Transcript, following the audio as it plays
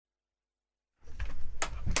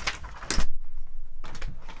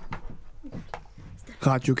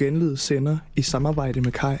Radio Genlyd sender i samarbejde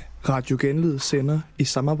med Kai. Radio Genlyd sender i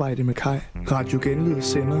samarbejde med Kai. Radio Genlyd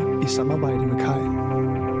sender i samarbejde med Kai.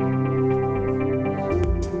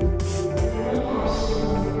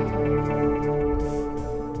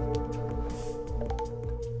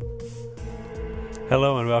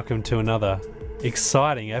 Hello and welcome to another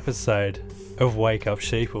exciting episode of Wake Up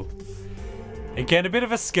Sheeple. Again, a bit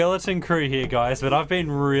of a skeleton crew here, guys, but I've been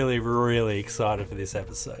really excited for this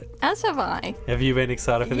episode. As have I. Have you been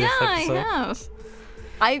excited for this episode? Yeah,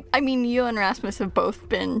 I have. I mean, you and Rasmus have both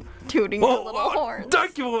been tooting your little horns.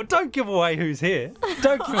 Don't give away who's here.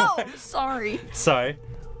 Don't give away. Oh, sorry. So,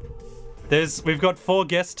 we've got 4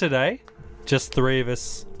 guests today. Just 3 of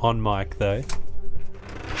us on mic, though.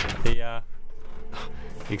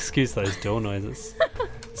 Excuse those door noises.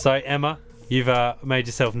 So, Emma, you've made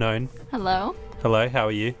yourself known. Hello. Hello, how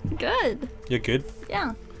are you? Good. You're good?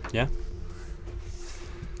 Yeah. Yeah?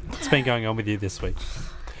 What's been going on with you this week?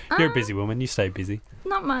 You're a busy woman. You stay busy.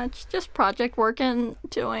 Not much. Just project work and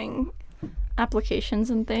doing applications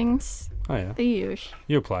and things. Oh, yeah. The usual.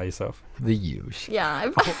 You apply yourself. The usual. Yeah.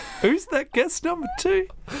 Who's that guest number 2?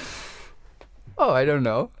 Oh, I don't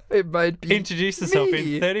know. It might be Introduce yourself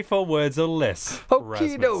me. in 34 words or less.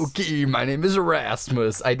 Okie dokie, my name is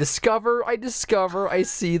Rasmus. I discover, I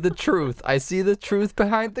see the truth. I see the truth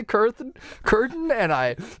behind the curtain, and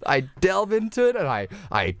I delve into it, and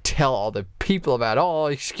I tell all the people about all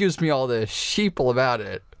the sheeple about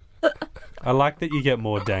it. I like that you get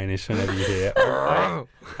more Danish whenever you're here.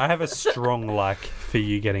 I have a strong like for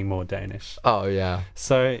you getting more Danish. Oh, yeah.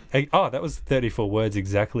 So, that was 34 words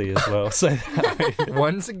exactly as well. So,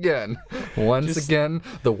 Once again,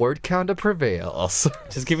 the word counter prevails.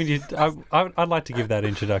 just giving you, I'd like to give that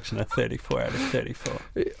introduction a 34 out of 34.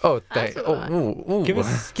 Oh, thank. Oh, Give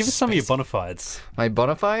us some of your bona fides. My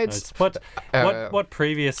bona fides? What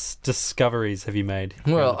previous discoveries have you made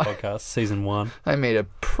on the podcast, season 1? I made a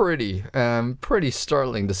pretty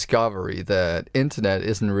startling discovery that internet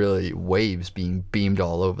isn't really waves being beamed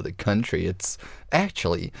all over the country. It's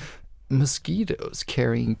actually mosquitoes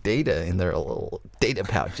carrying data in their little data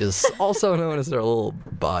pouches, also known as their little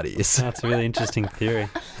bodies. That's a really interesting theory.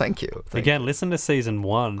 Thank you. Again, listen to season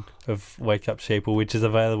 1 of Wake Up Sheeple, which is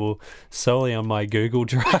available solely on my Google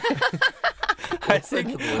Drive. I don't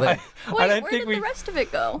think where did the rest of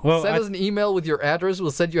it go? Well, send us an email with your address.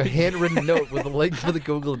 We'll send you a handwritten note with a link to the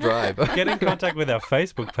Google Drive. Get in contact with our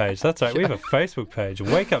Facebook page. That's right. We have a Facebook page.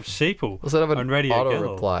 Wake Up Sheeple. We'll set up an on Radio auto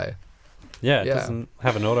Gill. reply. Yeah, it doesn't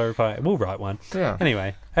have an auto reply. We'll write one. Yeah.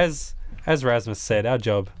 Anyway, as Rasmus said, our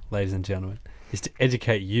job, ladies and gentlemen, is to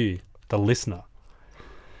educate you, the listener.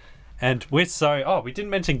 And we didn't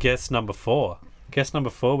mention guest number 4. Guest number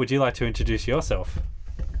 4, would you like to introduce yourself?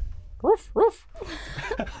 Roof, roof.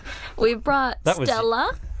 We brought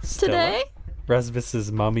Stella today.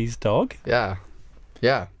 Rasmus's mummy's dog. Yeah.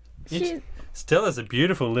 Stella's a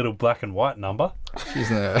beautiful little black and white number. She's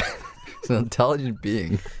an intelligent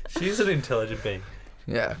being. She's an intelligent being.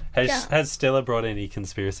 Yeah. Has Stella brought any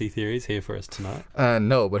conspiracy theories here for us tonight?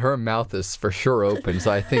 No, but her mouth is for sure open,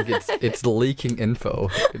 so I think it's leaking info.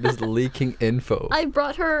 It is leaking info. I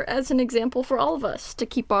brought her as an example for all of us to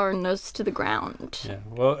keep our nose to the ground. Yeah.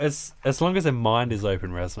 Well, as long as her mind is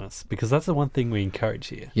open, Rasmus, because that's the one thing we encourage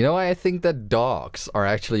here. You know, I think that dogs are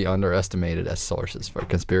actually underestimated as sources for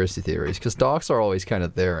conspiracy theories, because dogs are always kind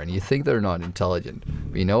of there, and you think they're not intelligent.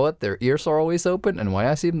 But you know what? Their ears are always open, and when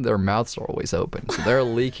I see them, their mouths are always open. So they're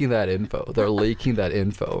leaking that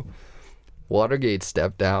info. Watergate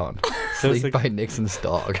stepped down. Sleep by Nixon's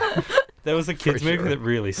dog. There was a kids movie that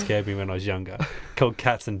really scared me when I was younger, called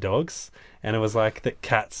Cats and Dogs, and it was like that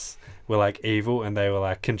cats were like evil and they were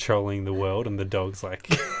like controlling the world, and the dogs like.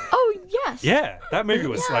 Oh yes. Yeah, that movie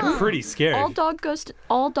was like pretty scary. All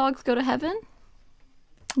dogs go to heaven.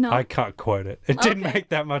 No, I can't quote it. It didn't make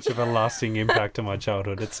that much of a lasting impact on my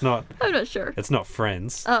childhood. It's not. I'm not sure. It's not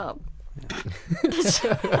Friends. Oh.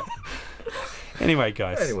 Anyway,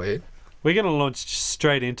 guys. We're gonna launch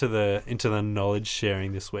straight into the knowledge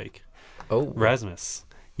sharing this week. Oh, Rasmus,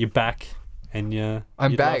 you're back, and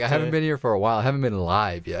I'm back. I haven't been here for a while. I haven't been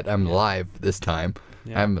live yet. I'm live this time.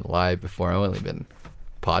 Yeah. I haven't been live before. I've only been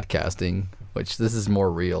podcasting, which this is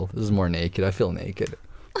more real. This is more naked. I feel naked.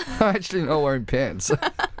 I'm actually not wearing pants.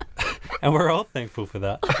 And we're all thankful for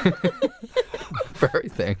that. Very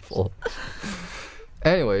thankful.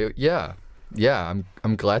 Anyway, yeah,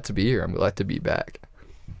 I'm glad to be here. I'm glad to be back.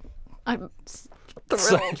 I'm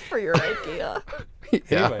thrilled for your idea.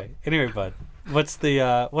 Yeah. Anyway, bud, What's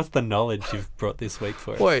the knowledge you've brought this week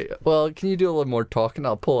for us? Wait, well, can you do a little more talking?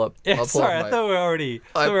 I'll pull up. Yeah, I'll pull sorry, up I thought we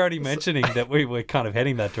were already mentioning that we were kind of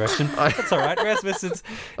heading that direction. That's all right. Rasmus, it's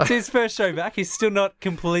his first show back. He's still not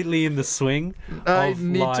completely in the swing I of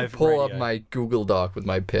need to live pull radio. up my Google Doc with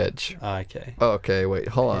my pitch. Okay. Okay, wait,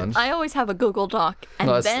 hold on. I always have a Google Doc, and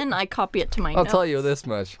No, then I copy it to my I'll notes. tell you this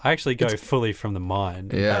much. I actually go fully from the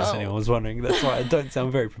mind, in Yeah. case Oh. anyone was wondering. That's why I don't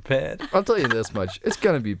sound very prepared. I'll tell you this much. It's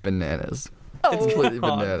gonna be bananas. Oh, Completely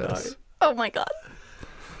Oh, bananas. oh my god.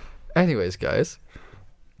 Anyways, guys,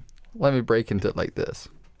 let me break into it like this.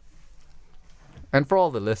 And for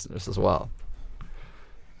all the listeners as well.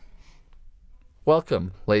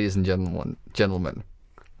 Welcome, ladies and gentlemen.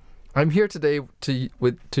 I'm here today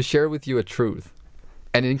to share with you a truth.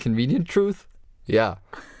 An inconvenient truth? Yeah.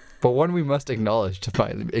 But one we must acknowledge to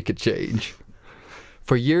finally make a change.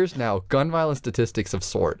 For years now, gun violence statistics have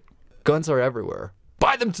soared. Guns are everywhere.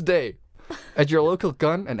 Buy them today! At your local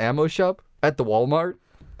gun and ammo shop, at the Walmart,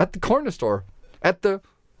 at the corner store, at the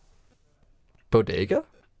bodega?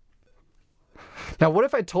 Now, what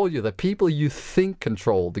if I told you that people you think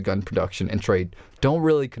control the gun production and trade don't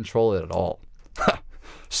really control it at all?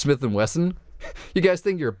 Smith & Wesson? You guys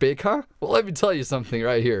think you're big, huh? Well, let me tell you something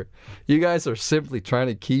right here. You guys are simply trying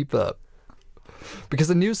to keep up. Because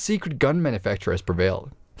a new secret gun manufacturer has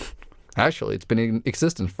prevailed. Actually, it's been in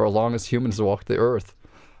existence for as long as humans walked the earth.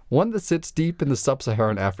 One that sits deep in the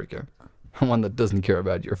sub-Saharan Africa. One that doesn't care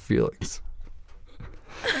about your feelings.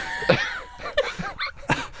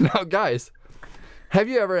 Now, guys, have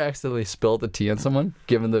you ever accidentally spilled the tea on someone,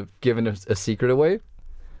 given a secret away?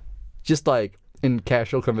 Just like in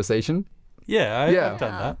casual conversation? Yeah, I've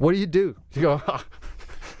done that. What do? You go,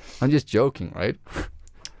 I'm just joking, right?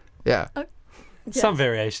 Yeah. Some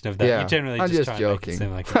variation of that. Yeah, You generally I'm just just try joking.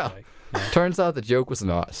 and make it seem like Well, a joke. Yeah. Turns out the joke was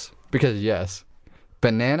not us. Because yes,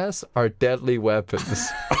 bananas are deadly weapons.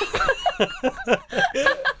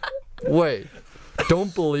 Wait,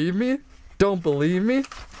 don't believe me? Don't believe me?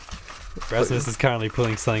 Rasmus is currently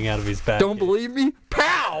pulling something out of his bag. Don't believe me?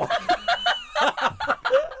 Pow!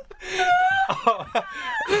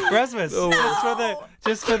 Rasmus,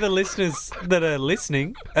 just for the listeners that are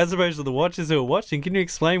listening, as opposed to the watchers who are watching, can you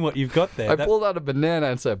explain what you've got there? I pulled out a banana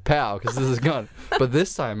and said pow because this is gun. But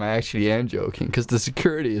this time I actually am joking because the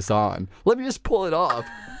security is on. Let me just pull it off.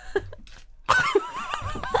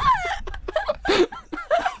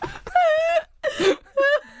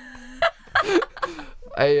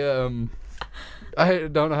 I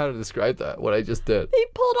don't know how to describe that, what I just did. He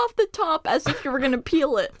pulled off the top as if you were going to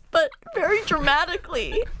peel it, but very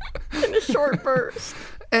dramatically in a short burst.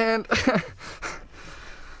 And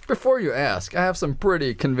before you ask, I have some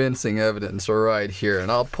pretty convincing evidence right here,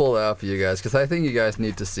 and I'll pull it out for you guys because I think you guys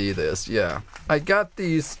need to see this. Yeah, I got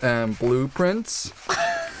these blueprints.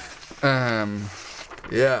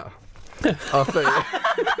 Yeah, I'll tell you.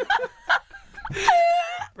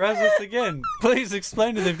 Rasmus, again, please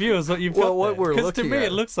explain to the viewers what you've got What there. we're Because to looking me at.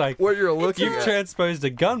 it looks like What you're looking you've at. transposed a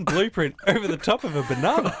gun blueprint over the top of a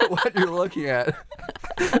banana. What you're looking at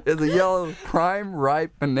is a yellow prime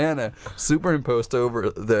ripe banana superimposed over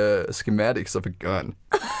the schematics of a gun.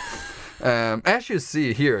 As you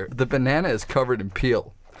see here, the banana is covered in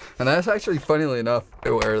peel. And that's actually, funnily enough,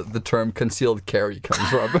 where the term concealed carry comes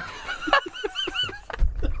from.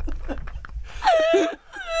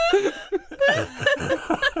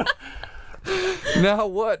 Now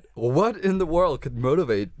what in the world could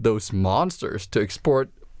motivate those monsters to export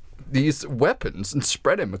these weapons and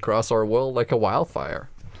spread them across our world like a wildfire?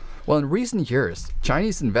 Well, in recent years,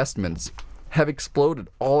 Chinese investments have exploded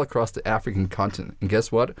all across the African continent. And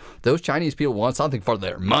guess what? Those Chinese people want something for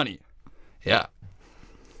their money. Yeah.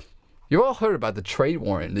 You've all heard about the trade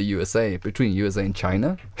war in the USA, between USA and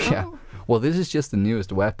China? Yeah. Well, this is just the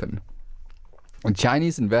newest weapon. And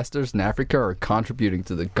Chinese investors in Africa are contributing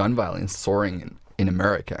to the gun violence soaring in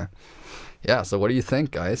America. Yeah, so what do you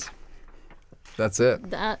think, guys? That's it.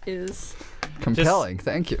 That is... Compelling,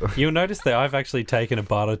 thank you. You'll notice that I've actually taken a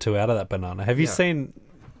bite or two out of that banana. Have you seen,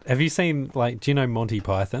 like, do you know Monty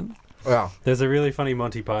Python? Yeah. There's a really funny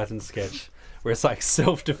Monty Python sketch where it's like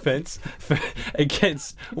self-defense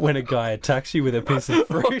against when a guy attacks you with a piece of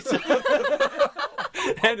fruit.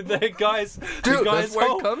 And the guy's that's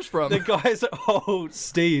where it comes from. The guy's whole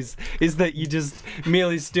steez is that you just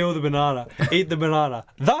merely steal the banana, eat the banana,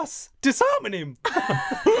 thus disarming him.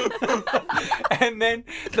 And then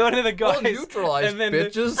one of the guys neutralized,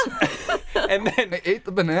 bitches. And then They ate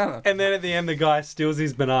the banana. and then at the end, the guy steals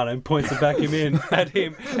his banana and points it back at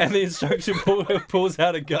him, and the instruction pulls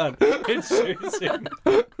out a gun and shoots him.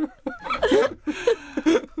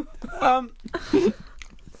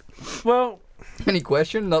 Well, Any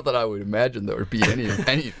question? Not that I would imagine there would be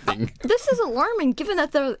anything. This is alarming given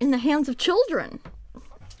that they're in the hands of children.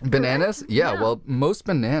 Bananas? Yeah, well, most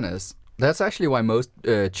bananas. That's actually why most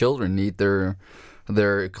children need their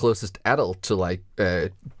closest adult to like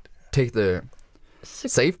take the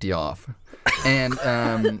safety off.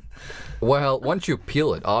 And well, once you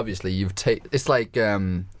peel it, obviously it's like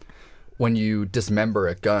when you dismember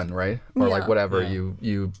a gun, right? Or like whatever,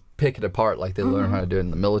 you pick it apart like they learn how to do it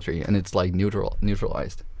in the military, and it's like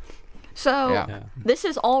neutralized. So this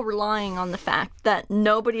is all relying on the fact that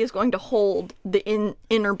nobody is going to hold the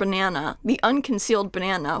inner banana, the unconcealed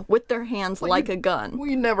banana, with their hands like a gun. Well,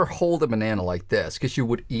 you never hold a banana like this because you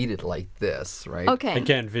would eat it like this, right? Okay.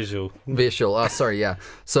 Again, visual. Visual. Oh, sorry, yeah.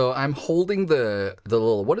 So I'm holding the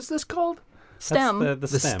little, what is this called? Stem.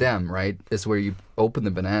 That's the stem, right, is where you open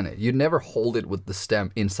the banana. You never hold it with the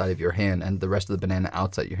stem inside of your hand and the rest of the banana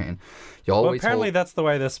outside your hand. You always Well, apparently that's the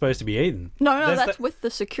way they're supposed to be eaten. No, that's with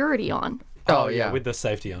the security on. Oh, yeah, with the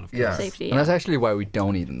safety on, of course. Yeah. Safety, And that's actually why we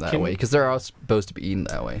don't eat them that way, because they're all supposed to be eaten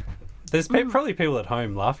that way. There's probably people at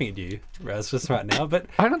home laughing at you, Raz, just right now, but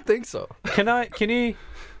I don't think so. Can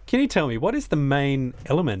you tell me what is the main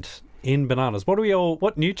element in bananas?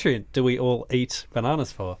 What nutrient do we all eat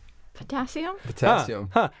bananas for? Potassium? Potassium.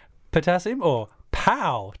 Potassium or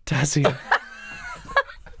POWtassium?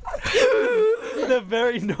 The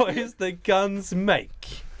very noise that guns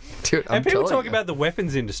make. Dude, And people talk about the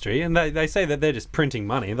weapons industry, and they say that they're just printing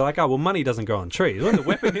money. They're like, oh, well, money doesn't grow on trees. Well, the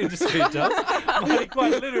weapon industry does. Money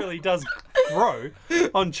quite literally does grow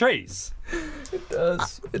on trees. It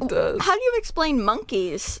does. It does. How do you explain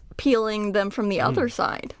monkeys peeling them from the other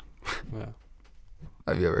side? Well,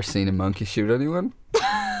 Have you ever seen a monkey shoot anyone?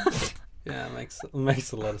 yeah, it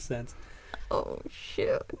makes a lot of sense. Oh,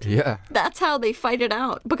 shoot. Yeah. That's how they fight it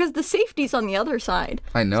out. Because the safety's on the other side.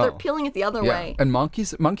 I know. So they're peeling it the other way. And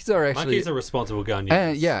monkeys are actually... Monkeys are responsible gun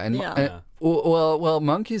users. Well,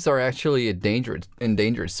 monkeys are actually an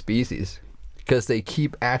endangered species because they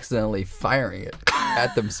keep accidentally firing it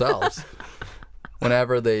at themselves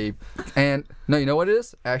whenever they... And, no, you know what it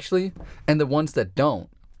is, actually? And the ones that don't.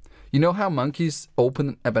 You know how monkeys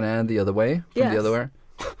open a banana the other way? From the other way?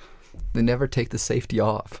 They never take the safety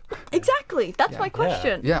off. Exactly. That's my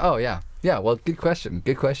question. Yeah, oh yeah. Yeah, well, good question.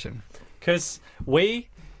 Good question. Because we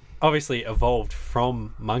obviously evolved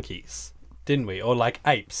from monkeys, didn't we? Or like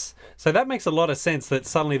apes. So that makes a lot of sense that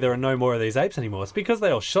suddenly there are no more of these apes anymore. It's because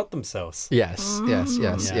they all shot themselves. Yes,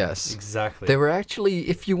 yes. Exactly. They were actually,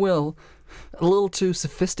 if you will, a little too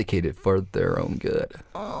sophisticated for their own good.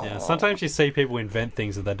 Yeah, sometimes you see people invent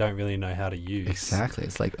things that they don't really know how to use. Exactly.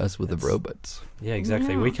 It's like us with the robots. Yeah,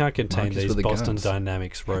 exactly. We can't contain Monkeys these with the Boston guns.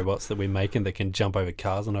 Dynamics robots that we're making that can jump over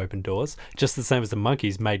cars and open doors, just the same as the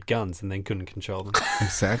monkeys made guns and then couldn't control them.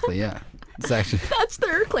 Exactly, yeah. It's actually... That's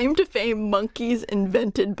their claim to fame. Monkeys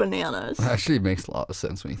invented bananas. Actually, it makes a lot of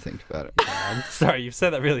sense when you think about it. I'm sorry, you've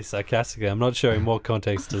said that really sarcastically. I'm not sure in what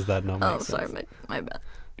context does that not make Oh, sense. sorry, my bad.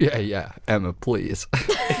 Yeah, Emma, please.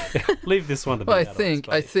 Leave this one to the Well, adults,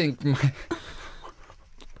 I think my...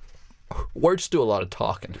 words do a lot of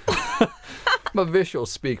talking. My visuals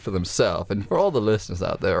speak for themselves, and for all the listeners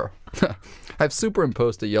out there, I've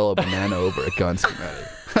superimposed a yellow banana over a gun schematic.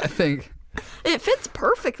 I think It fits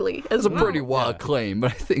perfectly as it's a well. pretty wild claim,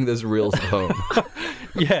 but I think this reels it home.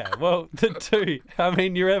 Yeah, well, the two. I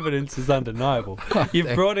mean, your evidence is undeniable.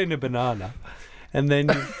 You've brought in a banana, and then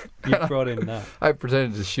you've brought in that. I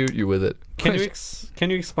pretended to shoot you with it. Can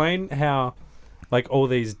you explain how, like, all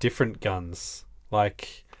these different guns,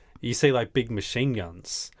 like you see, like big machine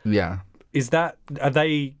guns? Yeah.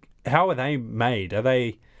 How are they made? Are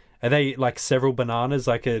they like several bananas,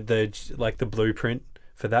 like the blueprint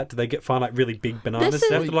for that? Do they find like really big bananas?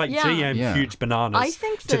 They have to like GM huge bananas I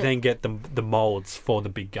think to that- then get the molds for the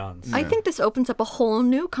big guns. I think this opens up a whole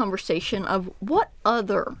new conversation of what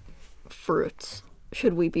other fruits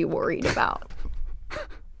should we be worried about?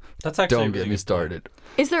 That's actually Don't a get really me good started.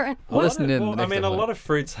 Is there an... Listen in Well, I next mean, a episode. lot of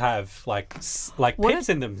fruits have like What pips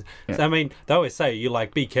in them. I mean, they always say you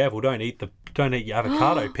like be careful. Don't eat your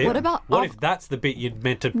avocado pip. What about what if that's the bit you'd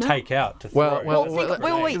meant to take out to Well, throw?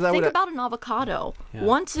 well, Wait. is that Think what about an avocado.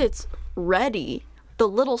 Once it's ready, the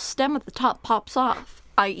little stem at the top pops off,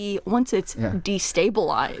 i.e., once it's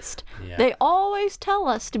destabilized. Yeah. They always tell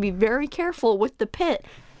us to be very careful with the pit,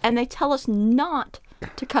 and they tell us not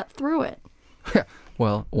to cut through it. Yeah.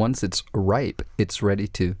 Well, once it's ripe, it's ready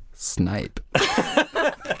to snipe. I'm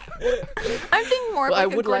thinking more of Well,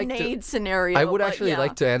 like a grenade scenario. I would but actually yeah.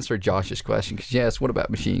 like to answer Josh's question because yes, what about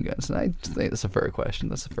machine guns? And I just think that's a fair question.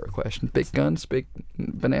 Big guns, big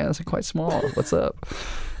bananas are quite small. What's up?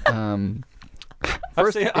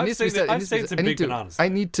 First, I've seen some big bananas. I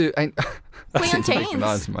need to. Plantains.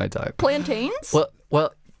 Bananas my type. Plantains?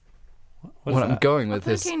 Well. What I'm going A with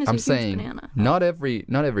is, plantain is a I'm huge saying, banana. not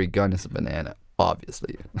every gun is a banana.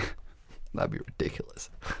 Obviously, that'd be ridiculous.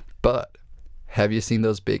 But have you seen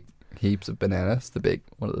those big heaps of bananas? The big,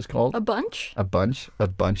 what are those called? A bunch? A bunch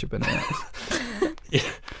of bananas.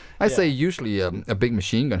 I say usually a big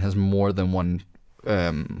machine gun has more than one.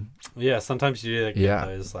 Yeah, sometimes you do get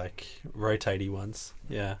those like rotatey ones.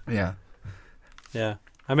 Yeah. Yeah. Yeah.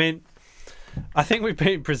 I mean, I think we've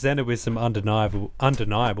been presented with some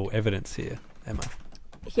undeniable evidence here, Emma.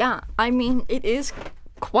 Yeah, I mean, it is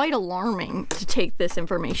quite alarming to take this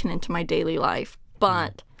information into my daily life,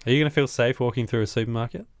 but... Are you going to feel safe walking through a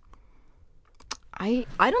supermarket? I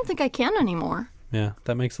don't think I can anymore. Yeah,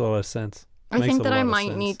 that makes a lot of sense. I think that I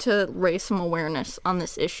might need to raise some awareness on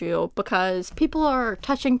this issue because people are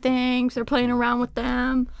touching things, they're playing around with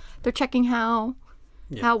them, they're checking how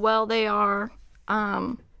well they are.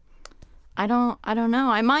 I don't know.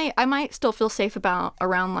 I might still feel safe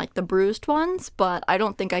around like the bruised ones, but I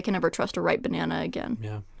don't think I can ever trust a ripe banana again.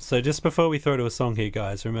 Yeah. So just before we throw to a song here,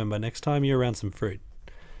 guys, remember next time you're around some fruit,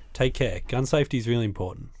 take care. Gun safety is really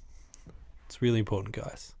important. It's really important,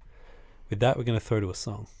 guys. With that, we're going to throw to a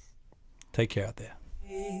song. Take care out there.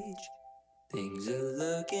 Things are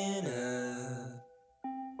looking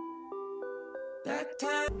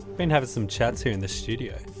up. Been having some chats here in the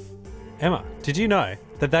studio. Emma, did you know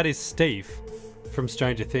that is Steve from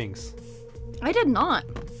Stranger Things? I did not.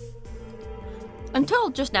 Until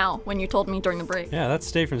just now, when you told me during the break. Yeah, that's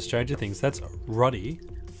Steve from Stranger Things. That's Roddy.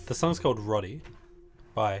 The song's called Roddy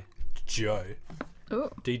by Joe.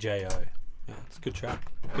 Ooh. DJO. Yeah, it's a good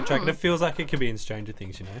track. Good track. And it feels like it could be in Stranger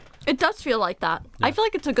Things, you know? It does feel like that. Yeah. I feel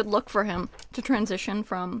like it's a good look for him to transition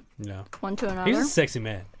from one to another. He's a sexy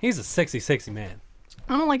man. He's a sexy, sexy man.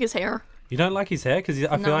 I don't like his hair. You don't like his hair? Because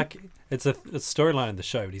I feel like it's a storyline in the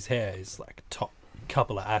show, but his hair is like a top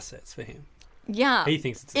couple of assets for him. Yeah. He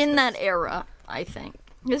thinks it's in that era, I think.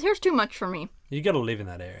 His hair's too much for me. You got to live in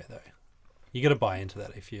that area, though. You got to buy into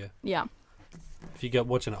that if you go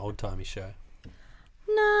watching an old-timey show.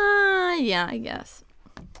 Nah, yeah, I guess.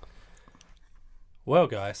 Well,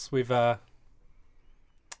 guys, we've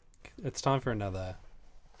it's time for another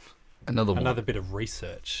bit of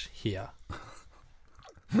research here.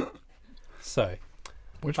 So,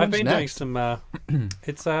 I've been doing some.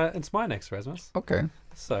 It's my next, Rasmus. Okay.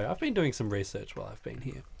 So I've been doing some research while I've been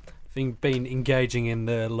here. I've been engaging in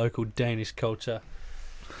the local Danish culture.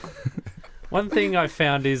 One thing I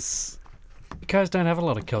found is, you guys don't have a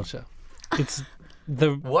lot of culture. It's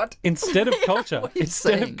the what instead of culture.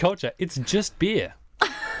 Of culture, it's just beer.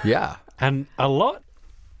 Yeah. And a lot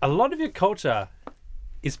of your culture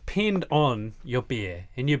is pinned on your beer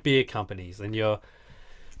and your beer companies, and your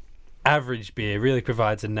average beer really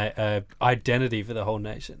provides a identity for the whole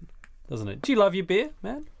nation, doesn't it? Do you love your beer,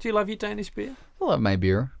 man? Do you love your Danish beer? I love my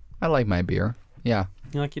beer. I like my beer. Yeah.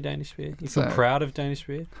 You like your Danish beer? You feel proud of Danish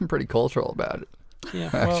beer? I'm pretty cultural about it. Yeah,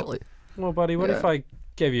 actually. Well, buddy, what if I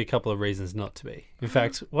gave you a couple of reasons not to be? In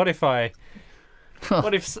fact, what if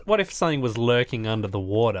something was lurking under the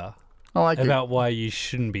water about why you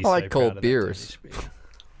shouldn't be so proud cold of beers. Danish beer?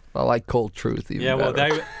 I like cold truth even better.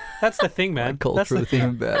 Well, that's the thing, man. Cold truth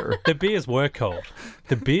even better. The beers were cold.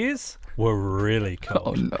 The beers were really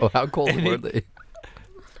cold. Oh no! How cold were they?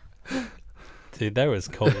 Dude, they were as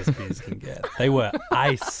cold as beers can get. They were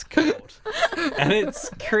ice cold, and it's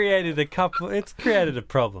created a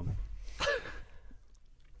problem.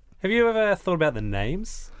 Have you ever thought about the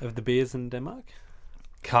names of the beers in Denmark?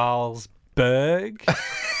 Carlsberg,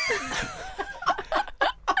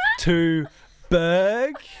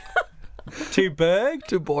 Tuborg,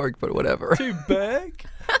 but whatever. Tuborg.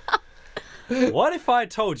 What if I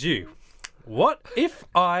told you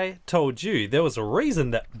there was a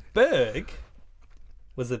reason that Berg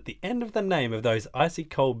was at the end of the name of those icy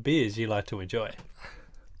cold beers you like to enjoy?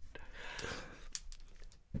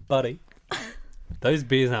 Buddy, those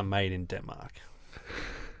beers aren't made in Denmark.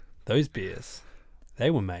 Those beers,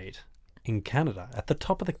 they were made in Canada, at the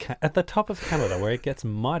top of Canada, where it gets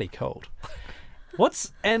mighty cold.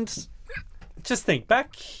 Just think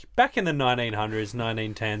back in the 1900s,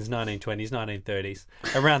 1910s, 1920s, 1930s,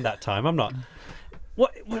 around that time.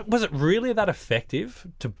 What was it really that effective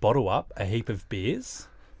to bottle up a heap of beer?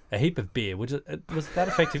 Was that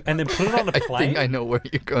effective? And then put it on a plane? I think I know where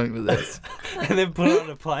you're going with this. And then put it on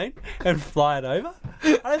a plane and fly it over?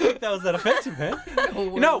 I don't think that was that effective, man.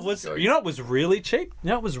 You know it was really cheap?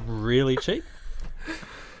 You know it was really cheap?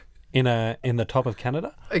 In the top of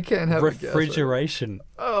Canada? I can't have refrigeration.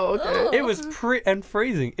 Oh, okay. It was and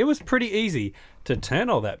freezing. It was pretty easy to turn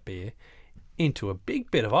all that beer into a big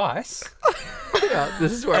bit of ice Yeah,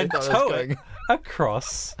 this is where I and thought I tow was it going.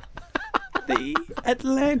 across the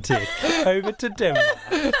Atlantic over to Denmark.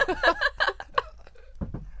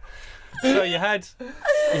 So you had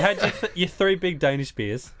your three big Danish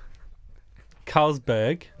beers: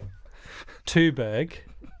 Carlsberg, Tuborg,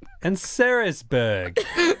 and Ceresberg.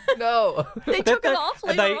 No. They took it off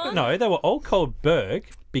later on. No, they were all called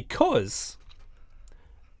Berg because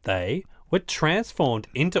they were transformed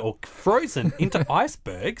into or frozen into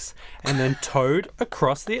icebergs and then towed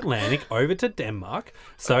across the Atlantic over to Denmark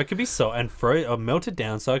so it could be sold and melted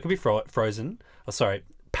down so it could be frozen. Oh, sorry,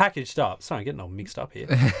 packaged up. Sorry, I'm getting all mixed up here.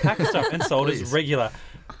 Packaged up and sold as regular,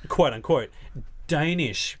 quote unquote,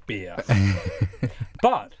 Danish beer.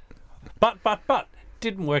 But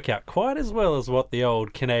didn't work out quite as well as what the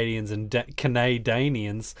old Canadians and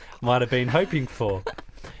Canadians might have been hoping for.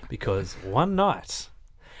 Because one night,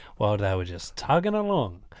 while they were just tugging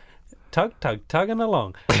along, tugging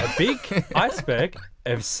along, a big iceberg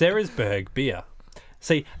of Ceresberg beer.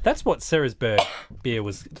 See, that's what Ceresberg beer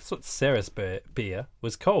was. That's what Ceresberg beer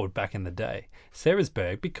was called back in the day.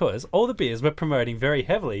 Ceresberg, because all the beers were promoting very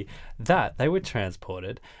heavily that they were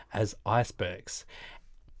transported as icebergs.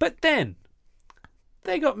 But then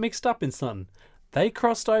they got mixed up in something. They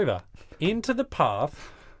crossed over into the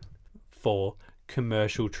path for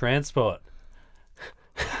commercial transport.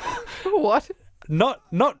 What? Not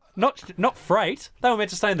freight. They were meant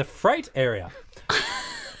to stay in the freight area.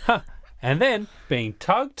 And then being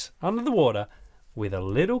tugged under the water with a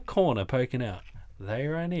little corner poking out, they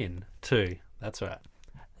ran in to, that's right,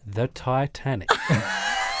 the Titanic.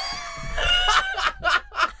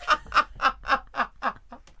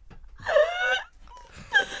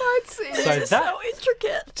 So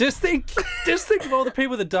intricate. Just think of all the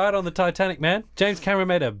people that died on the Titanic, man. James Cameron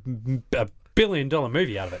made a $1 billion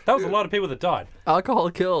movie out of it. That was a lot of people that died.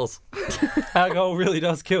 Alcohol kills. Alcohol really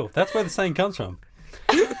does kill. That's where the saying comes from.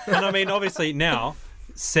 And I mean, obviously now,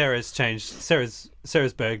 Ceresberg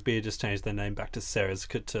beer just changed their name back to Ceres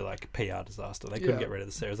to like a PR disaster. They couldn't get rid of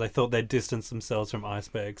the Ceres. They thought they'd distance themselves from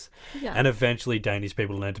icebergs. Yeah. And eventually Danish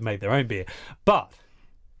people learned to make their own beer. But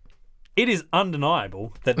it is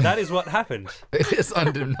undeniable that is what happened. It is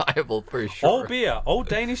undeniable for sure. All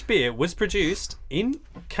Danish beer was produced in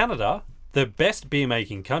Canada, the best beer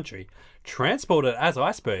making country, transported as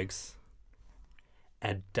icebergs.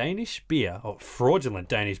 And Danish beer, or fraudulent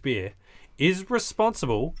Danish beer, is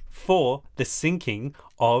responsible for the sinking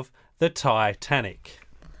of the Titanic.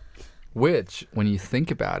 Which, when you think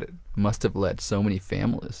about it, must have led so many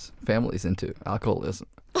families into alcoholism.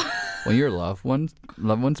 When your loved ones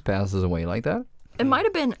passes away like that, It might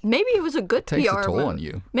have been, maybe it was a good takes PR a toll move. on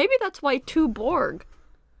you. Maybe that's why Tuborg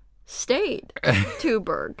stayed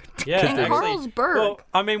Tuborg. Yeah, And actually, Carlsberg. well,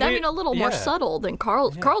 I mean, a little more subtle than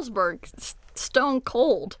Carlsberg. Stone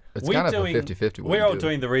cold. It's kind of a 50-50. We're all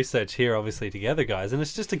doing the research here, obviously, together, guys, and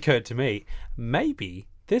it's just occurred to me, maybe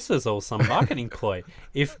this is all some marketing ploy.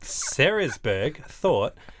 If Ceresberg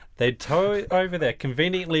thought they'd tow over there,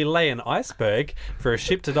 conveniently lay an iceberg for a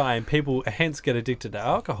ship to die, and people hence get addicted to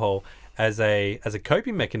alcohol as a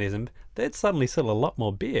coping mechanism, they'd suddenly sell a lot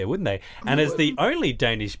more beer, wouldn't they? And as the only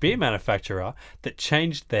Danish beer manufacturer that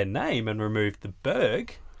changed their name and removed the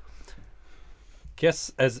Berg,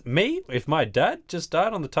 guess as me, if my dad just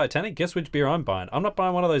died on the Titanic, guess which beer I'm buying? I'm not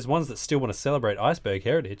buying one of those ones that still want to celebrate iceberg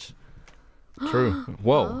heritage. True.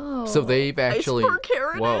 Whoa. So they've actually Iceberg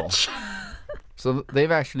heritage. So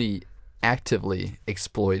they've actually actively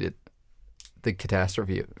exploited the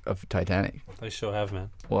catastrophe of Titanic. They sure have,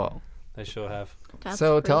 man. Whoa. They sure have. That's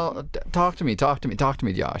So crazy. talk to me,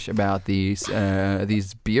 Josh, about these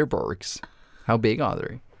beer bergs. How big are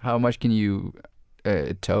they? How much can you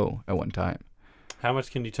tow at one time? How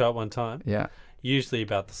much can you tow at one time? Yeah. Usually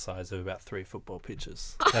about the size of about 3 football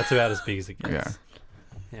pitches. That's about as big as it gets.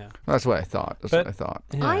 Yeah. That's what I thought.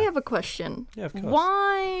 Yeah. I have a question. Yeah, of course.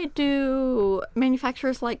 Why do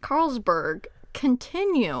manufacturers like Carlsberg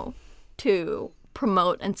continue to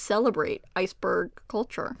promote and celebrate iceberg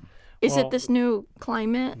culture? Is Well, it this new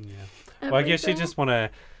climate? Yeah. Well, I guess you just want to...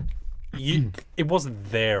 it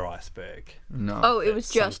wasn't their iceberg. No. Oh, it was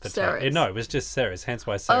Sunk just the Ceres. No, it was just Ceres. Hence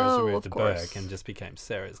why Ceres Oh, removed of the Berg course. and just became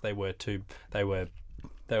Ceres. They were Berg,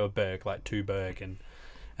 like Tuborg and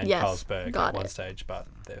Yes, Carlsberg got at one it. stage, but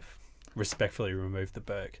they've respectfully removed the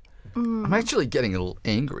Berg. I'm actually getting a little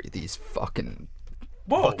angry. These fucking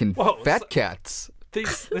Whoa, fat cats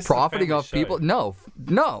This is a profiting family off show. people. No.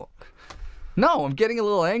 I'm getting a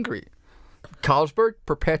little angry. Carlsberg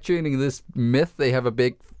perpetuating this myth. They have a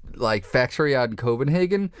big factory out in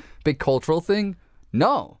Copenhagen, big cultural thing.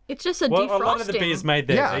 No. It's just a Well, defrosting. a lot of the beer's made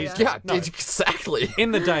there. Yeah, these yeah, days. No. exactly.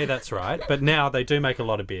 In the day, that's right. But now they do make a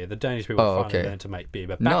lot of beer. The Danish people finally learned to make beer.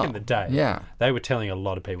 But back in the day, they were telling a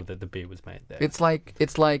lot of people that the beer was made there. It's like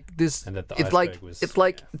this. And that the it's like iceberg was- it's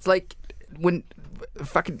like when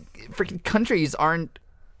freaking countries aren't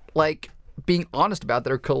like being honest about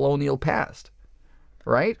their colonial past,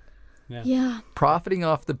 right? Yeah. Profiting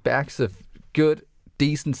off the backs of good,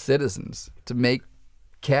 decent citizens to make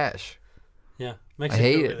cash. Yeah, makes I you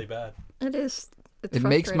hate feel it. really bad. It is. It's It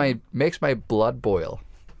makes my blood boil.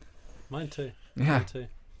 Mine too. Yeah. Mine too.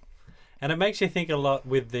 And it makes you think a lot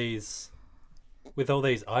with all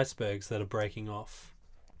these icebergs that are breaking off.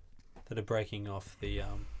 The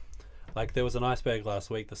like there was an iceberg last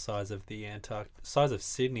week the size of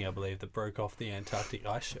Sydney, I believe, that broke off the Antarctic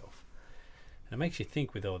ice shelf. And it makes you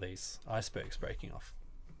think with all these icebergs breaking off.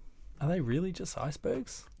 Are they really just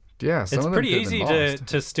icebergs? Yeah, It's pretty easy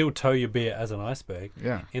to still tow your beer as an iceberg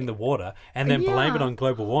in the water and then blame it on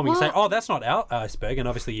global warming. Well, Say, oh, that's not our iceberg. And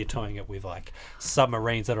obviously you're towing it with like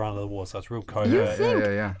submarines that are under the water, so it's real covert.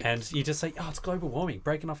 Yeah. And you just say, oh, it's global warming,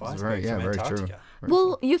 breaking off icebergs Right, yeah, from very Antarctica. true.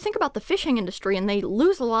 Well, you think about the fishing industry, and they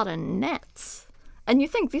lose a lot of nets. And you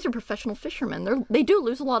think these are professional fishermen. They do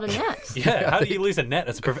lose a lot of nets. Yeah, how do you lose a net?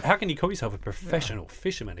 How can you call yourself a professional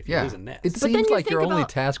fisherman if you lose a net? then It seems you like your think only about-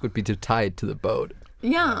 task would be to tie it to the boat.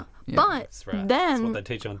 Yeah. But That's right. That's what then they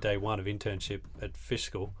teach you on day one of internship at fish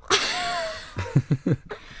school.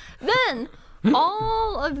 then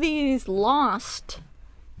all of these lost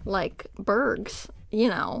like bergs,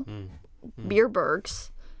 beer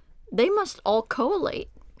bergs, they must all collate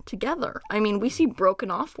together. I mean, we see broken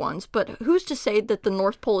off ones, but who's to say that the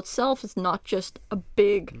North Pole itself is not just a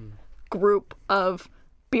big group of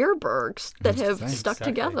beer bergs that have stuck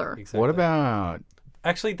together? Exactly. What about...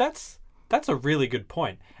 Actually, that's a really good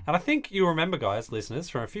point. And I think you remember, guys, listeners,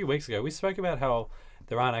 from a few weeks ago, we spoke about how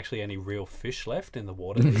there aren't actually any real fish left in the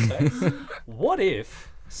water these days. What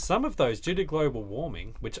if some of those, due to global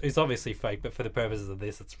warming, which is obviously fake, but for the purposes of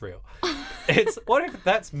this, it's real. What if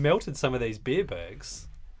that's melted some of these beer bergs,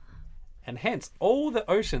 and hence all the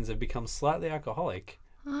oceans have become slightly alcoholic?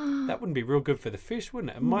 That wouldn't be real good for the fish,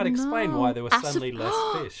 wouldn't it? It might explain why there was suddenly less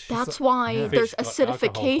fish. That's why there's Fish got alcohol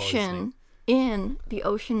acidification poisoning. in the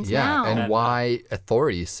oceans Yeah, now. and why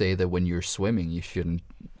authorities say that when you're swimming, you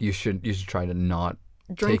should try to not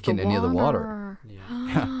Drink take in any of the water.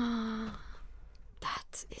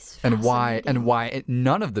 That is And fascinating. why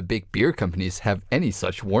none of the big beer companies have any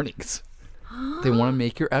such warnings. They want to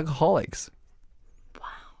make you alcoholics.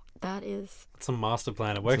 That is It's a master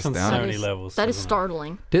plan. It works on so astounding. many levels. that is doesn't it?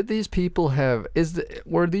 startling. Did these people have?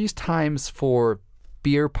 Were these times for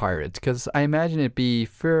beer pirates? Because I imagine it'd be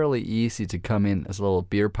fairly easy to come in as a little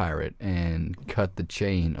beer pirate and cut the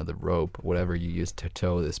chain or the rope, whatever you use to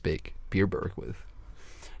tow this big beer berg with.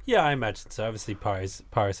 Yeah, I imagine so. Obviously,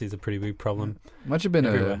 piracy is a pretty big problem. Must have been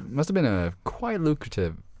a quite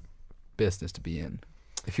lucrative business to be in,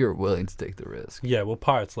 if you're willing to take the risk. Yeah, well,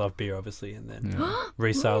 pirates love beer, obviously, and then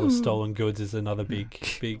resale of stolen goods is another big.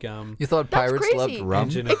 You thought That's pirates loved crazy. rum?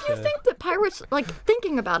 engine If of you the- think that pirates, like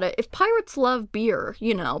thinking about it, if pirates love beer,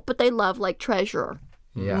 but they love like treasure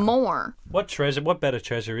Yeah. more. What better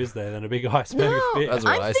treasure is there than a big iceberg of No, beer? That's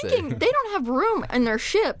what I'm I say. thinking they don't have room in their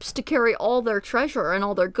ships to carry all their treasure and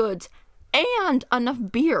all their goods and enough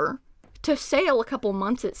beer to sail a couple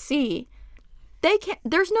months at sea. They can't.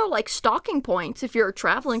 There's no like stocking points if you're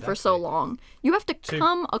traveling for so long. You have to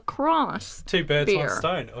come across Two birds, beer. one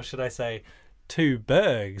stone. Or should I say, two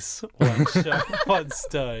bergs, one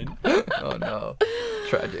stone. Oh no,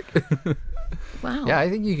 tragic. Wow. Yeah, I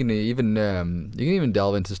think you can even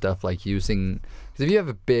delve into stuff like using, because if you have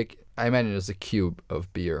a big, I imagine it's a cube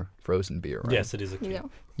of beer, frozen beer, right? Yes, it is a cube. Yeah.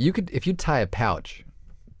 You could, if you tie a pouch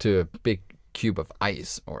to a big cube of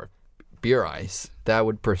ice or beer ice, that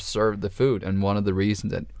would preserve the food. And one of the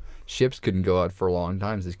reasons that ships couldn't go out for a long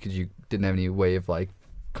time is because you didn't have any way of like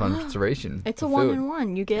conservation. It's of a food.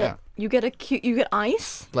 1-in-1. You get Yeah. you get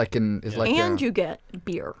ice It's like and a, you get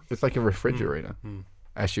beer. it's like a refrigerator.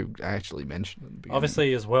 As you actually mentioned at the beginning.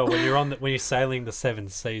 Obviously, as well, when you're sailing the seven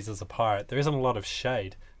seas as a pirate, there isn't a lot of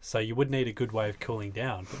shade, so you would need a good way of cooling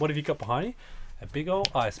down. But what have you got behind you? A big old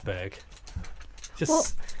iceberg.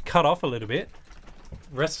 Just cut off a little bit,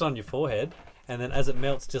 rest on your forehead, and then as it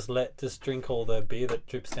melts, just drink all the beer that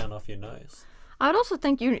drips down off your nose. I'd also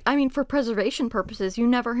think for preservation purposes, you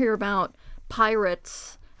never hear about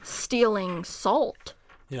pirates stealing salt.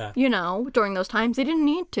 Yeah. During those times, they didn't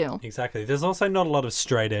need to. Exactly. There's also not a lot of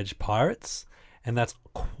straight edge pirates, and that's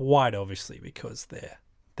quite obviously because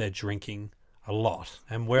they're drinking a lot.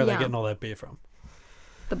 And where are they Yeah. getting all that beer from?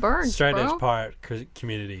 the birds, Straight bro. edge pirate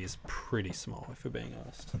community is pretty small, if we're being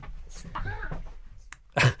honest.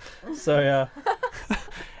 So,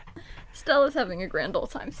 Stella's having a grand old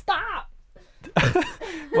time. Stop!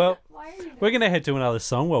 well, we're going to head to another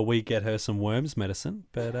song while we get her some worms medicine,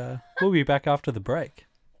 but we'll be back after the break.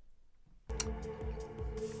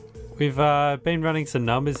 We've been running some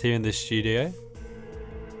numbers here in the studio.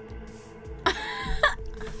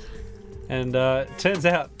 And it turns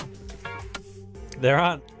out there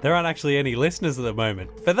aren't actually any listeners at the moment.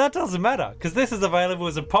 But that doesn't matter, because this is available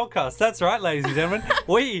as a podcast. That's right, ladies and gentlemen.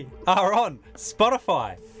 We are on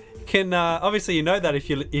Spotify. Can obviously you know that if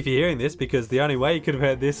you're hearing this, because the only way you could have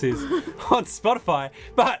heard this is on Spotify.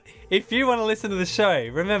 But if you want to listen to the show,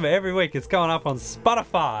 remember every week it's going up on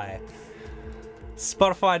Spotify.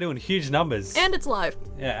 Spotify doing huge numbers. And it's live.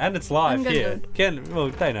 Yeah, and it's live here.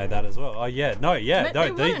 Well, they know that as well. Oh yeah, no,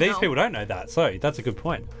 these people don't know that. So that's a good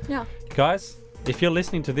point. Yeah. Guys, if you're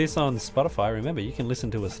listening to this on Spotify, remember you can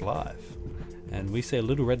listen to us live, and we see a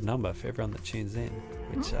little red number for everyone that tunes in,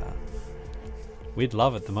 which we'd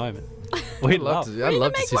love at the moment. I'd love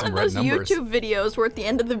to see some red numbers. We need to make one of those YouTube videos where at the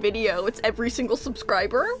end of the video it's every single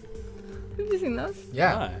subscriber. Have you seen those?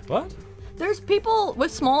 Yeah. No, what? There's people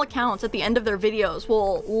with small accounts at the end of their videos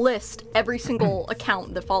will list every single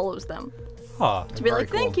account that follows them. Oh, to be like,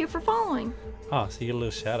 cool. thank you for following. Oh, so you get a little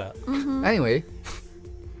shout out. Mm-hmm. Anyway,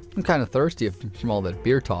 I'm kind of thirsty from all that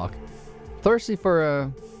beer talk. Thirsty for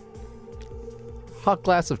a hot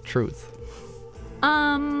glass of truth.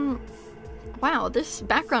 Wow, this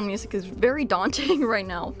background music is very daunting right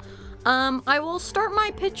now. I will start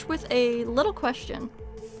my pitch with a little question.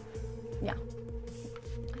 Yeah.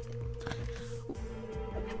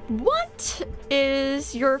 What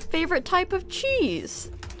is your favorite type of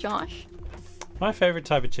cheese, Josh? My favorite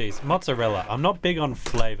type of cheese, mozzarella. I'm not big on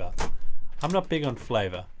flavor.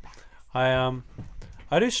 I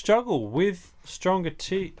do struggle with stronger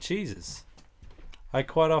cheeses. I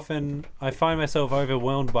find myself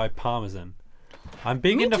overwhelmed by Parmesan. I'm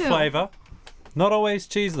big Me into too. flavor. Not always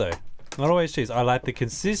cheese though. Not always cheese. I like the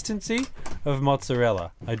consistency of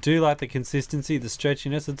mozzarella. I do like the consistency, the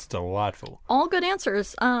stretchiness. It's delightful. All good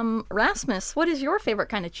answers. Rasmus, what is your favorite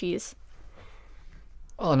kind of cheese?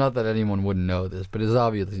 Well, not that anyone wouldn't know this, but it's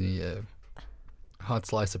obviously a hot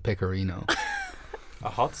slice of pecorino. A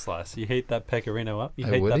hot slice. You heat that pecorino up?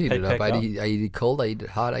 I would heat it up. I eat it cold, I eat it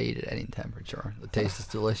hot, I eat it any temperature. The taste is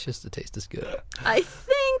delicious, the taste is good. I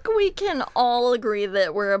think we can all agree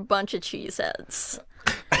that we're a bunch of cheeseheads.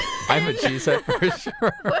 I'm a cheesehead for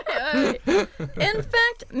sure. Wait. In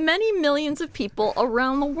fact, many millions of people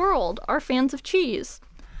around the world are fans of cheese.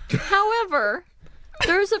 However,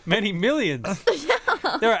 there's many millions. Yeah.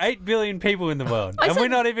 There are 8 billion people in the world, we're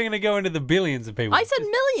not even going to go into the billions of people. I said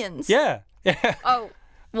millions. Yeah. Oh,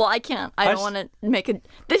 well, I can't. I don't want to make a.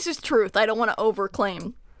 This is truth. I don't want to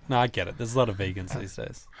overclaim. No, I get it. There's a lot of vegans these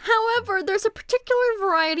days. However, there's a particular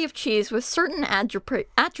variety of cheese with certain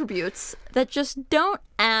attributes that just don't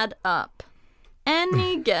add up.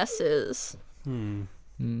 Any guesses?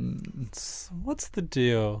 What's the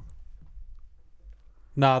deal?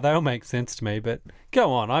 Nah, they all make sense to me, but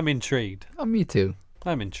go on. I'm intrigued. Oh, me too.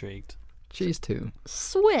 I'm intrigued. Cheese too.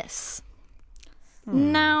 Swiss.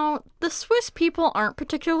 Now, the Swiss people aren't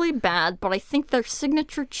particularly bad, but I think their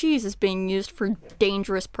signature cheese is being used for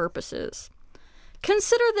dangerous purposes.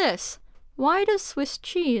 Consider this. Why does Swiss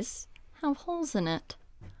cheese have holes in it?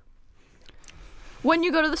 When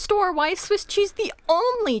you go to the store, why is Swiss cheese the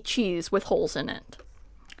only cheese with holes in it?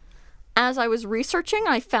 As I was researching,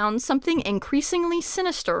 I found something increasingly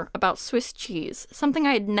sinister about Swiss cheese, something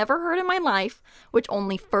I had never heard in my life, which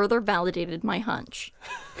only further validated my hunch.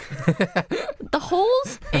 The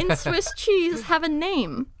holes in Swiss cheese have a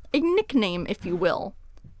name, a nickname, if you will.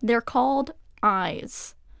 They're called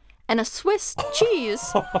eyes. And a Swiss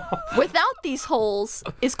cheese without these holes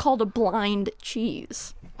is called a blind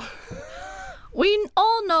cheese. We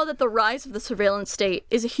all know that the rise of the surveillance state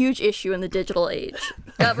is a huge issue in the digital age.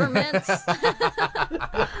 Governments. No.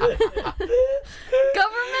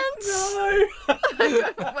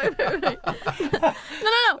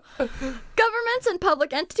 Governments and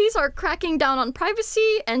public entities are cracking down on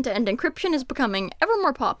privacy. End-to-end encryption is becoming ever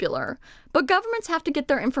more popular. But governments have to get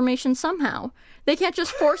their information somehow. They can't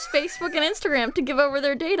just force Facebook and Instagram to give over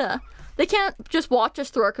their data. They can't just watch us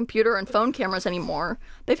through our computer and phone cameras anymore.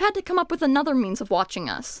 They've had to come up with another means of watching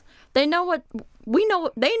us. They know that we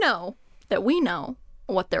know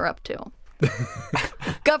what they're up to.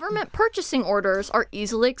 Government purchasing orders are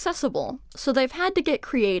easily accessible, so they've had to get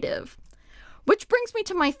creative. Which brings me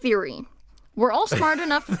to my theory. We're all smart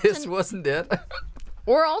enough This wasn't it.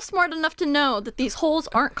 We're all smart enough to know that these holes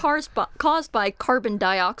aren't caused by carbon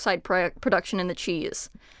dioxide production in the cheese.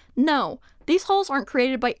 No, these holes aren't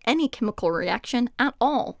created by any chemical reaction at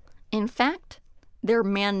all. In fact, they're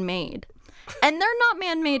man-made. And they're not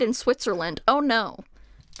man-made in Switzerland. Oh no.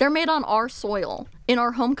 They're made on our soil, in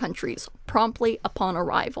our home countries, promptly upon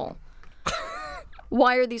arrival.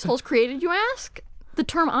 Why are these holes created, you ask? The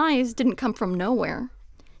term eyes didn't come from nowhere.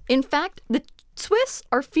 In fact, the Swiss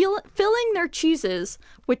are filling their cheeses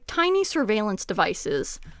with tiny surveillance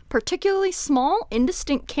devices, particularly small,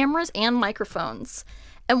 indistinct cameras and microphones.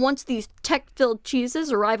 And once these tech-filled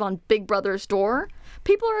cheeses arrive on Big Brother's door,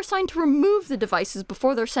 people are assigned to remove the devices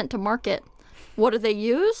before they're sent to market. What do they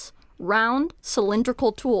use? Round,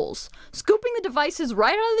 cylindrical tools, scooping the devices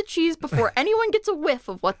right out of the cheese before anyone gets a whiff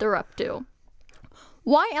of what they're up to.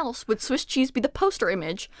 Why else would Swiss cheese be the poster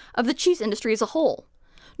image of the cheese industry as a whole?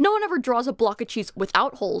 No one ever draws a block of cheese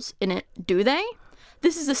without holes in it, do they?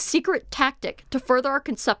 This is a secret tactic to further our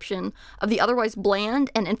conception of the otherwise bland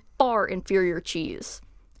and far inferior cheese.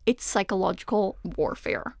 It's psychological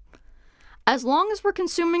warfare. As long as we're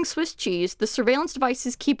consuming Swiss cheese, the surveillance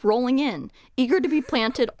devices keep rolling in, eager to be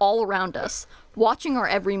planted all around us, watching our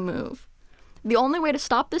every move. The only way to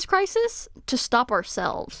stop this crisis? To stop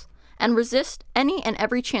ourselves, and resist any and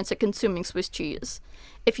every chance at consuming Swiss cheese.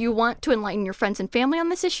 If you want to enlighten your friends and family on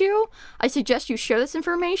this issue, I suggest you share this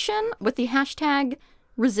information with the hashtag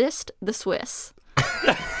 #ResistTheSwiss.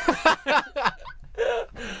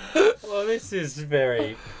 Well, this is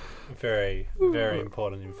very, very, very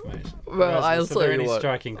important information. Well, I'll Rasmus, are tell there you any what.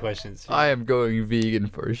 striking questions? I am going vegan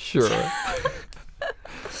for sure.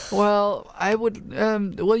 Well, I would.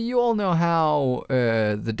 Well, you all know how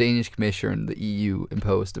the Danish Commission and the EU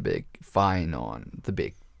imposed a big fine on the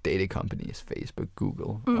big data companies, Facebook,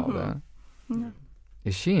 Google, all that. Yeah.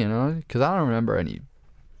 Is she, you know? Because I don't remember any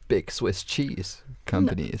big Swiss cheese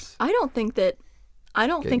companies. I don't think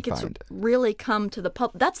it's fined. really come to the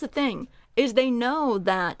public. That's the thing, is they know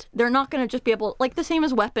that they're not going to just be able, like the same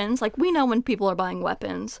as weapons. Like we know when people are buying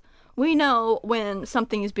weapons. We know when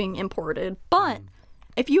something is being imported. But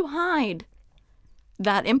if you hide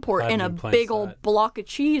that import Hiding in a in plain big sight. old block of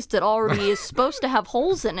cheese that already is supposed to have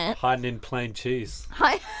holes in it. Hiding in plain cheese.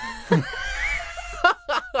 Hide in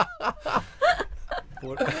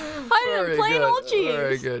plain old cheese.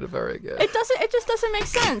 Very good, very good. It just doesn't make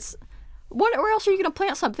sense. Where else are you going to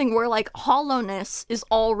plant something where like hollowness is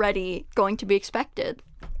already going to be expected?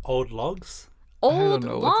 Old logs? Old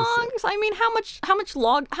know what to say. logs? I mean,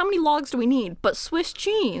 how many logs do we need? But Swiss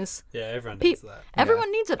cheese. Yeah, everyone needs that.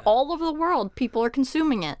 Everyone needs it all over the world. People are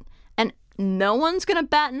consuming it. And no one's going to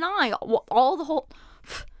bat an eye. All the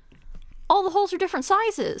holes are different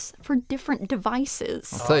sizes for different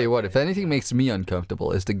devices. I'll tell you what, if anything makes me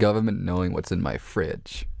uncomfortable, is the government knowing what's in my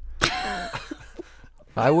fridge.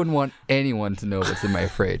 I wouldn't want anyone to know what's in my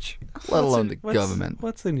fridge, let alone the government.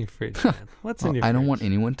 What's in your fridge, man? What's in your fridge? I don't want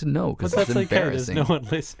anyone to know because But it's that's okay, there's embarrassing. no one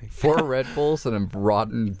listening. 4 Red Bulls and a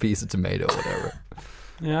rotten piece of tomato, whatever.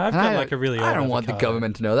 Yeah, I've got like a really old I don't want the avocado.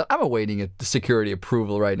 government to know that. I'm awaiting a security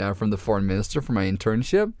approval right now from the foreign minister for my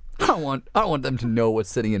internship. I don't want them to know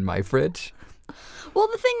what's sitting in my fridge. Well,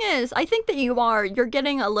 the thing is, I think that you're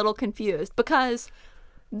getting a little confused because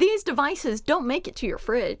these devices don't make it to your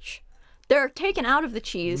fridge. They're taken out of the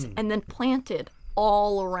cheese and then planted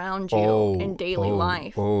all around you in daily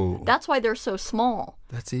life. That's why they're so small.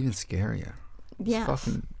 That's even scarier. Yes.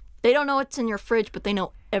 Fucking... They don't know what's in your fridge, but they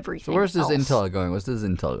know everything. So where's this else. intel going? What's this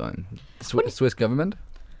intel going? Swiss government?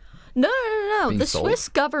 No. Being The sold? Swiss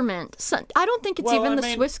government. I don't think it's Well, even I the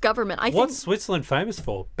mean, Swiss government. I What's think Switzerland famous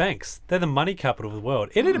for? Banks. They're the money capital of the world.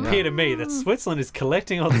 It'd appear to me that Switzerland is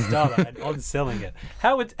collecting all this data and on selling it.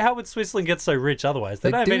 How would Switzerland get so rich otherwise?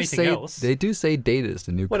 They don't have anything else. They do say data is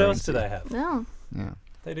the new What currency. else do they have? no. Yeah.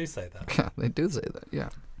 They do say that. They do say that, yeah.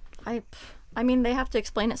 I mean, they have to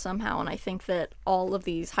explain it somehow, and I think that all of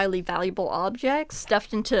these highly valuable objects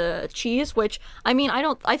stuffed into cheese, which, I mean,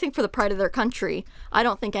 I think for the pride of their country, I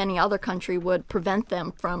don't think any other country would prevent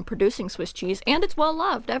them from producing Swiss cheese, and it's well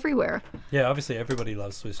loved everywhere. Yeah, obviously everybody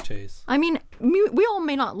loves Swiss cheese. I mean, we all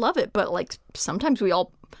may not love it, but like sometimes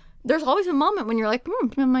there's always a moment when you're like,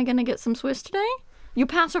 am I gonna get some Swiss today? You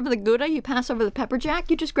pass over the Gouda, you pass over the pepper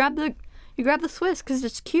jack, you just grab the Swiss because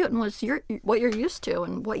it's cute and what you're used to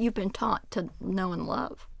and what you've been taught to know and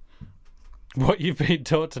love. What you've been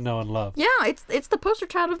taught to know and love. Yeah, it's the poster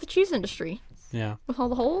child of the cheese industry Yeah. with all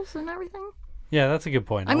the holes and everything. Yeah, that's a good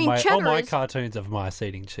point. I mean, all cheddar my is- cartoons of mice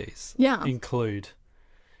eating cheese Yeah. include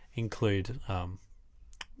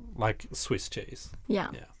like Swiss cheese. Yeah.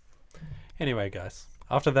 Anyway, guys,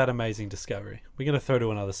 after that amazing discovery, we're going to throw to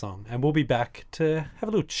another song, and we'll be back to have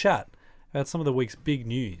a little chat about some of the week's big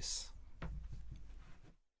news.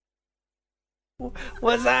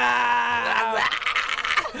 What's up?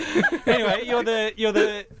 Anyway, you're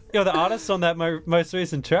the artist on that most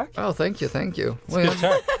recent track. Oh, thank you. It's a good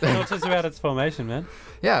track. Talk to us about its formation, man.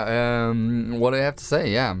 Yeah, what do I have to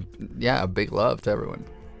say? Yeah, big love to everyone.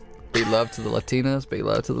 Big love to the Latinas, big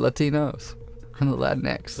love to the Latinos, and the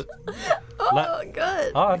Latinx. Oh,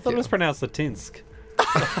 good. Oh, I thought it was pronounced Latinsk.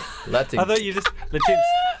 Latin. I thought you just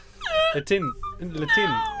Latin.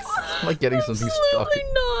 Like getting something stuck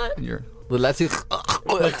Absolutely not. in your Latin.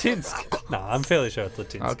 Latinsk. No, I'm fairly sure it's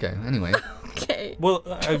Latinsk. Okay. Anyway. Okay. Well,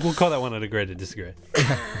 we'll call that one an agree to disagree.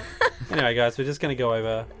 Anyway, guys, we're just going to go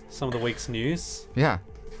over some of the week's news. Yeah.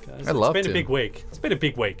 Guys, I'd love It's been to. a big week. It's been a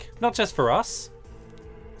big week. Not just for us.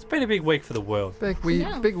 It's been a big week for the world. Big week.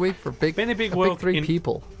 Yeah. Big week for big. Been a big big week three in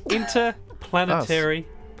people. interplanetary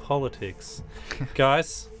politics.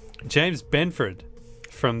 Guys, James Benford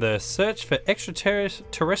from the Search for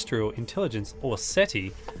Extraterrestrial Intelligence, or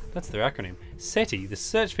SETI, that's their acronym, SETI, the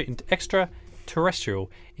Search for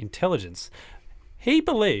Extraterrestrial Intelligence. He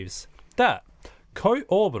believes that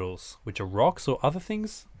co-orbitals, which are rocks or other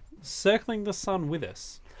things circling the sun with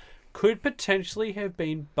us, could potentially have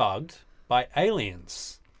been bugged by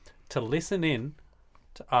aliens to listen in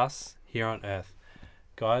to us here on Earth.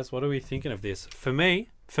 Guys, what are we thinking of this? For me,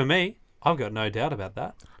 I've got no doubt about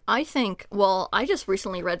that. I think, well, I just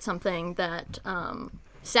recently read something that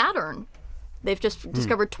Saturn, they've just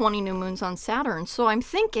discovered 20 new moons on Saturn. So I'm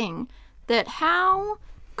thinking that how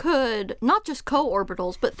could not just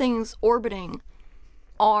co-orbitals, but things orbiting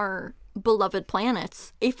our beloved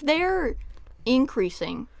planets, if they're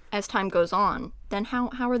increasing as time goes on, then how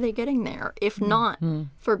are they getting there, if not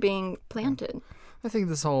for being planted? I think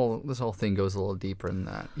this whole thing goes a little deeper than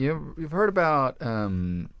that. You've heard about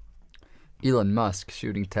Elon Musk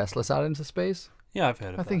shooting Teslas out into space? Yeah, I've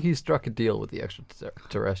heard of I think he struck a deal with the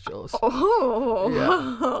extraterrestrials. Oh,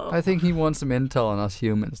 Yeah. I think he wants some intel on us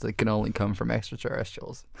humans that can only come from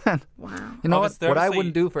extraterrestrials. wow. You know Obviously- what I obviously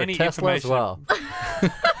wouldn't do for a any Tesla as information- well?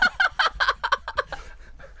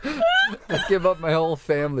 I'd give up my whole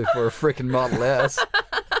family for a freaking Model S.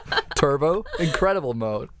 Turbo, incredible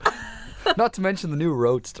mode. Not to mention the new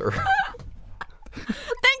Roadster.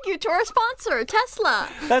 Thank you to our sponsor, Tesla.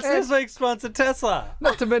 That's this week's sponsor, Tesla.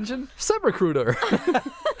 Not to mention ZipRecruiter.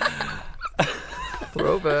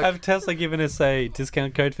 Throwback. Have Tesla given us a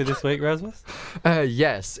discount code for this week, Rasmus?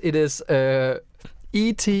 Yes, it is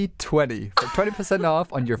ET20 for 20%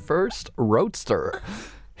 off on your first Roadster.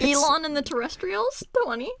 Elon and the Terrestrials,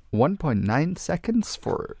 20. 1.9 seconds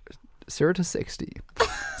for 0 to 60.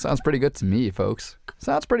 Sounds pretty good to me, folks.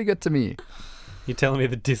 Sounds pretty good to me. You're telling me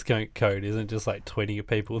the discount code isn't just like tweeting at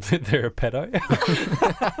people that they're a pedo?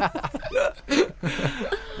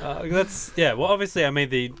 Well, obviously, I mean,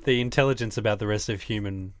 the intelligence about the rest of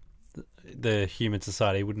the human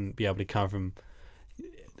society wouldn't be able to come from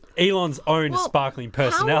Elon's own sparkling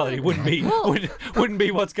personality. Wouldn't be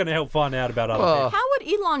what's going to help find out about other people. How would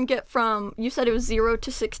Elon get from, you said it was 0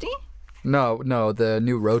 to 60? No, the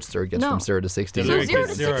new Roadster gets from 0 to 60. So Very 0 quick.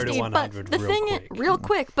 to 0 to 60, 100 but the real thing quick. is, real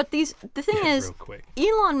quick, but the thing is, Real quick.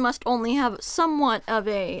 Elon must only have somewhat of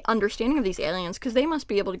a understanding of these aliens, because they must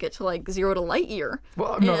be able to get to like 0 to light year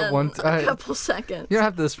Well, in no, a couple seconds. You don't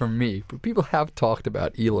have this from me, but people have talked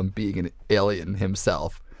about Elon being an alien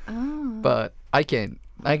himself. Oh. But I can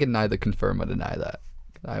neither confirm or deny that.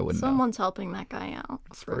 I wouldn't know. Someone's helping that guy out.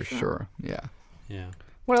 For sure. Yeah. Yeah.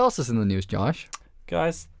 What else is in the news, Josh?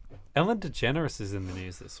 Guys, Ellen DeGeneres is in the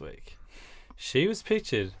news this week. She was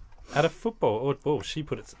pictured at a football, or she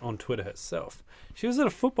put it on Twitter herself. She was at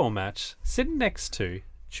a football match sitting next to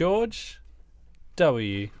George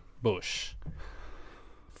W. Bush,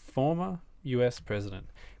 former US president.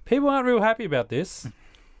 People aren't real happy about this,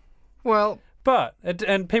 Well, but,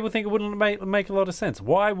 and people think it wouldn't make a lot of sense.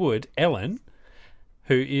 Why would Ellen,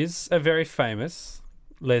 who is a very famous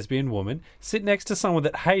lesbian woman, sit next to someone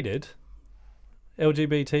that hated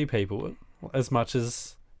LGBT people as much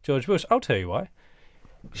as George Bush? I'll tell you why.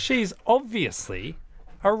 She's obviously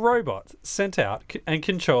a robot sent out and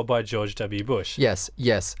controlled by George W. Bush. yes.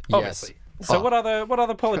 Obviously. So Oh. what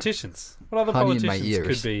other politicians? What other Honey in my politicians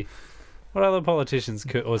ears. could be? What other politicians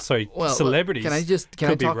could, or sorry, Well, celebrities? Can I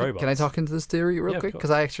be talk? robots? Can I talk into this theory real Yeah, of quick? course.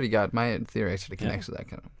 Because I actually got my theory actually connects to that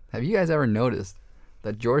kind of. Have you guys ever noticed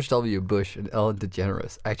that George W. Bush and Ellen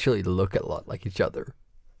DeGeneres actually look a lot like each other?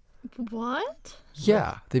 What?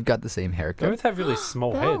 Yeah, they've got the same They haircut. both have really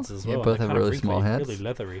small No. heads as Yeah, well. both They're have kind of really small wrinkly, heads. really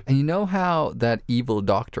leathery. And you know how that evil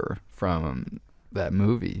doctor from that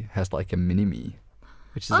movie has like a mini-me?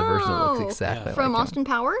 which is a version that looks exactly from like Austin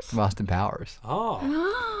Powers. From Austin Powers. Oh.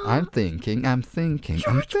 I'm thinking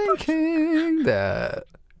that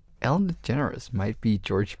Ellen DeGeneres might be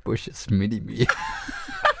George Bush's mini-me.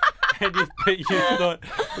 And you thought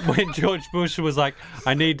when George Bush was like,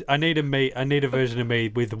 I need a version of me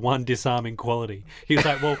with one disarming quality. He was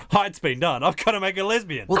like, well, it's been done. I've got to make a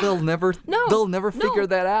lesbian. Well, they'll never figure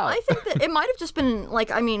that out. I think that it might have just been like,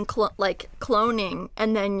 cloning,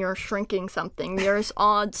 and then you're shrinking something. There's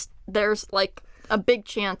like a big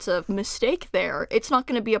chance of mistake there. It's not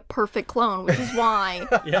going to be a perfect clone, which is why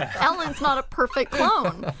Ellen's not a perfect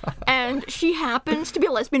clone. And she happens to be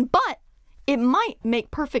a lesbian, but it might make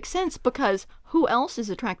perfect sense because who else is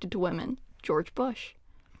attracted to women? George Bush.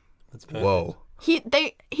 That's perfect. Whoa.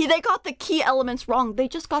 They got the key elements wrong. They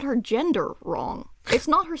just got her gender wrong. It's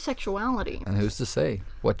not her sexuality. And who's to say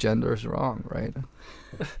what gender is wrong, right?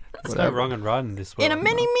 There's no wrong and right in this world. In a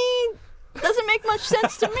mini-me doesn't make much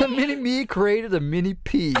sense to me. A mini-me created a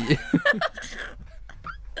mini-P.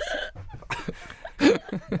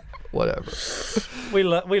 Whatever. We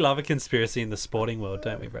love a conspiracy in the sporting world,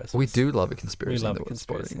 don't we, Rasmus? We do love a conspiracy. We love a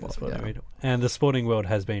conspiracy in the sporting world. And the sporting world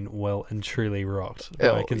has been well and truly rocked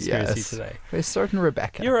by a conspiracy today. We're starting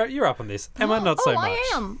Rebecca. You're up on this. Emma, not so much.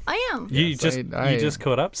 I am. You just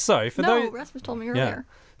caught up. So for those, Rasmus told me earlier.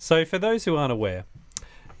 So for those who aren't aware,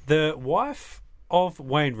 the wife of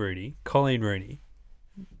Wayne Rooney, Colleen Rooney,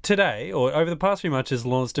 today, or over the past few months, has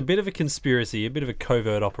launched a bit of a conspiracy, a bit of a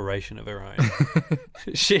covert operation of her own.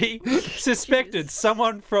 She suspected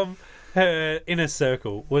someone from her inner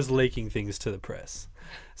circle was leaking things to the press.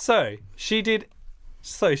 So she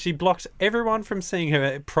blocked everyone from seeing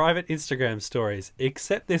her private Instagram stories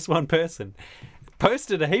except this one person,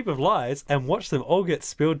 posted a heap of lies, and watched them all get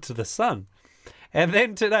spilled to the sun. And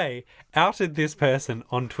then today outed this person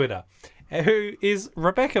on Twitter, who is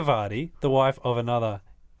Rebecca Vardy, the wife of another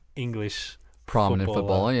English prominent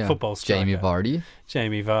football striker,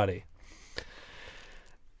 Jamie Vardy.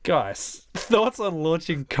 Guys, thoughts on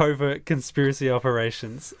launching covert conspiracy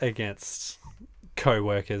operations against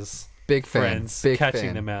co-workers, friends,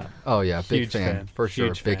 catching them out? Oh yeah, big fan for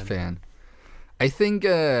sure. Big fan. I think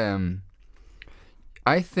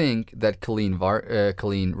that Colleen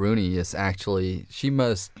Rooney is actually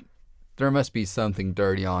there must be something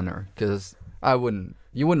dirty on her, because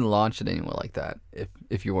you wouldn't launch it anywhere like that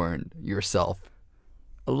if you weren't yourself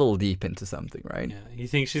a little deep into something, right? Yeah, you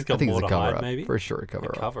think she's got more to hide, maybe? For sure,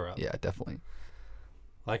 cover up. Yeah, definitely.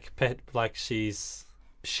 Like she's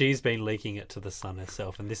been leaking it to the sun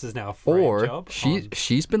herself, and this is now a frame job.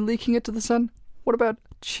 She's been leaking it to the sun. What about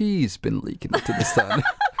she's been leaking it to the sun?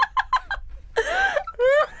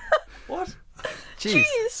 What? Cheese.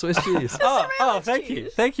 Swiss cheese.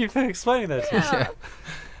 Thank you for explaining that to me. Yeah.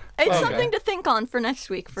 It's something to think on for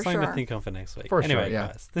next week, for sure. Something to think on for next week. Anyway,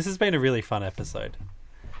 guys, this has been a really fun episode.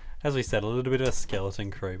 As we said, a little bit of a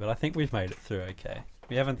skeleton crew, but I think we've made it through okay.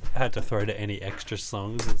 We haven't had to throw to any extra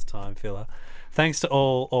songs as time filler. Thanks to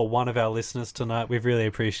all or one of our listeners tonight. We've really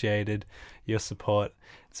appreciated your support.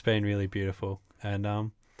 It's been really beautiful.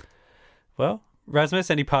 And, well,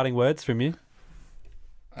 Rasmus, any parting words from you?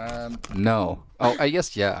 No. Oh, I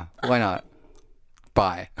guess, yeah. Why not?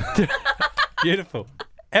 Bye. Beautiful.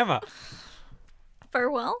 Emma.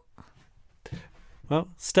 Farewell. Well,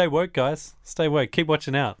 stay woke, guys. Stay woke. Keep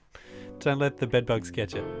watching out. Don't let the bedbugs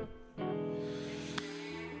get you.